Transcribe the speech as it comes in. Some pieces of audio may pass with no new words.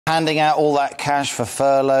handing out all that cash for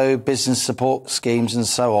furlough, business support schemes and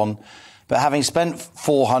so on. But having spent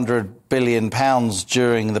 £400 billion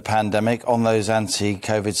during the pandemic on those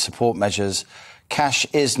anti-COVID support measures, cash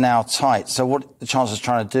is now tight. So what the Chancellor's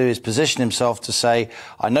trying to do is position himself to say,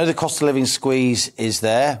 I know the cost of living squeeze is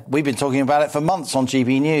there. We've been talking about it for months on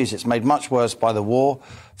GBNews. It's made much worse by the war,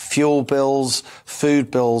 fuel bills,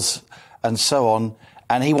 food bills and so on.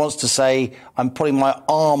 And he wants to say, I'm putting my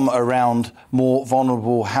arm around more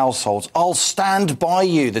vulnerable households. I'll stand by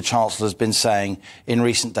you, the Chancellor's been saying in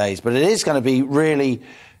recent days. But it is going to be really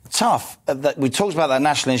tough. We talked about that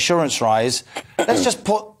national insurance rise. Let's just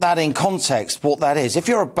put that in context, what that is. If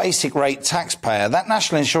you're a basic rate taxpayer, that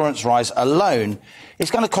national insurance rise alone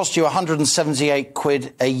is going to cost you 178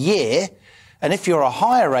 quid a year. And if you're a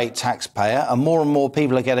higher rate taxpayer, and more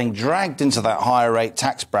people are getting dragged into that higher rate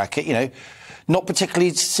tax bracket, you know, not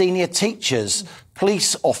particularly senior teachers,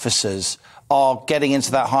 police officers are getting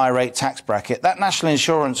into that higher rate tax bracket. That national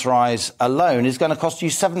insurance rise alone is going to cost you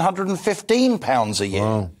 £715 a year.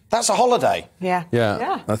 Wow. That's a holiday. Yeah.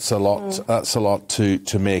 That's a lot. That's a lot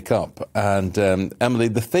to make up. And Emily,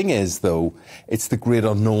 the thing is, though, it's the great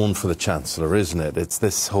unknown for the Chancellor, isn't it? It's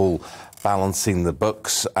this whole balancing the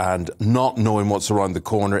books and not knowing what's around the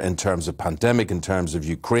corner in terms of pandemic, in terms of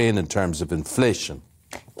Ukraine, in terms of inflation.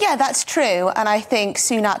 Yeah, that's true. And I think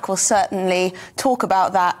Sunak will certainly talk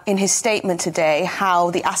about that in his statement today, how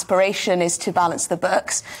the aspiration is to balance the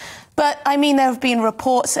books. But, I mean, there have been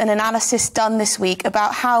reports and analysis done this week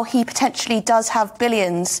about how he potentially does have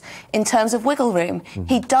billions in terms of wiggle room. Mm-hmm.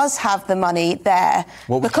 He does have the money there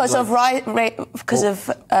because of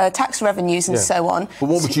tax revenues and so on. But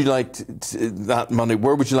what would you like that money?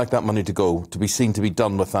 Where would you like that money to go, to be seen to be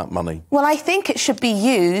done with that money? Well, I think it should be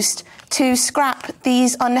used to scrap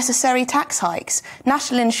these unnecessary tax hikes.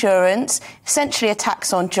 National insurance, essentially a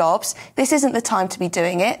tax on jobs. This isn't the time to be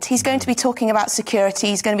doing it. He's going to be talking about security.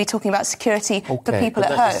 He's going to be talking about security for people at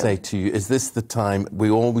home. Let me say to you, is this the time we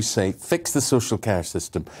always say, fix the social care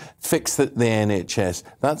system, fix the NHS?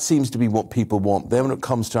 That seems to be what people want. Then when it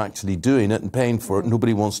comes to actually doing it and paying for it,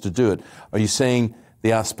 nobody wants to do it. Are you saying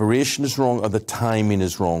the aspiration is wrong or the timing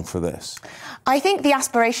is wrong for this? I think the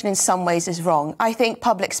aspiration in some ways is wrong. I think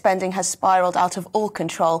public spending has spiralled out of all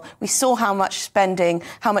control. We saw how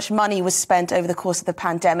much money was spent over the course of the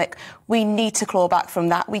pandemic. We need to claw back from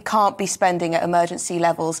that. We can't be spending at emergency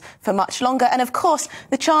levels for much longer. And of course,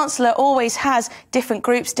 the Chancellor always has different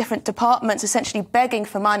groups, different departments essentially begging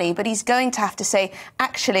for money. But he's going to have to say,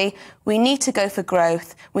 actually, we need to go for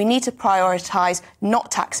growth. We need to prioritise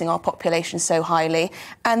not taxing our population so highly.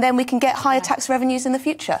 And then we can get higher tax revenues in the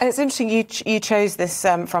future. And it's interesting you chose this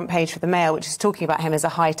front page for the Mail, which is talking about him as a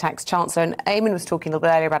high-tax Chancellor. And Eamon was talking a little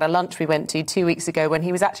bit earlier about a lunch we went to 2 weeks ago when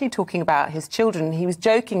he was actually talking about his children. He was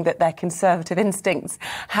joking that their conservative instincts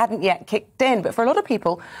hadn't yet kicked in. But for a lot of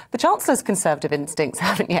people, the Chancellor's conservative instincts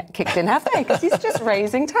haven't yet kicked in, have they? Because he's just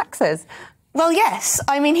raising taxes. Well, yes.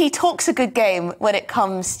 I mean, he talks a good game when it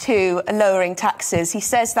comes to lowering taxes. He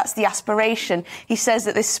says that's the aspiration. He says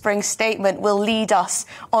that this spring statement will lead us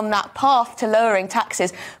on that path to lowering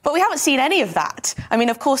taxes. But we haven't seen any of that. I mean,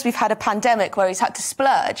 of course, we've had a pandemic where he's had to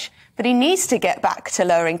splurge, but he needs to get back to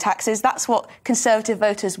lowering taxes. That's what Conservative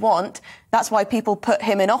voters want. That's why people put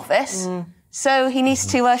him in office. So he needs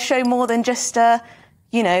to show more than just,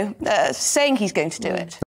 saying he's going to do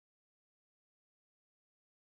it.